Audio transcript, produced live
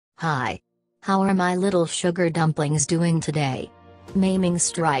Hi. How are my little sugar dumplings doing today? Maiming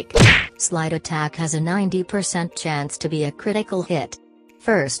strike. Slide attack has a 90% chance to be a critical hit.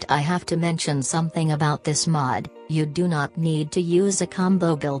 First, I have to mention something about this mod. You do not need to use a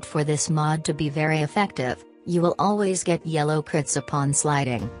combo build for this mod to be very effective. You will always get yellow crits upon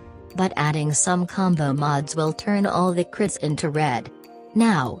sliding. But adding some combo mods will turn all the crits into red.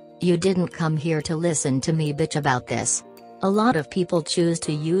 Now, you didn't come here to listen to me bitch about this. A lot of people choose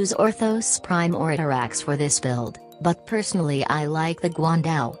to use Orthos Prime or Iterax for this build, but personally I like the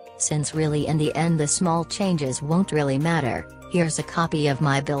Guandao, since really in the end the small changes won't really matter. Here's a copy of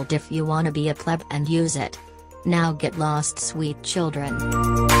my build if you wanna be a pleb and use it. Now get lost, sweet children.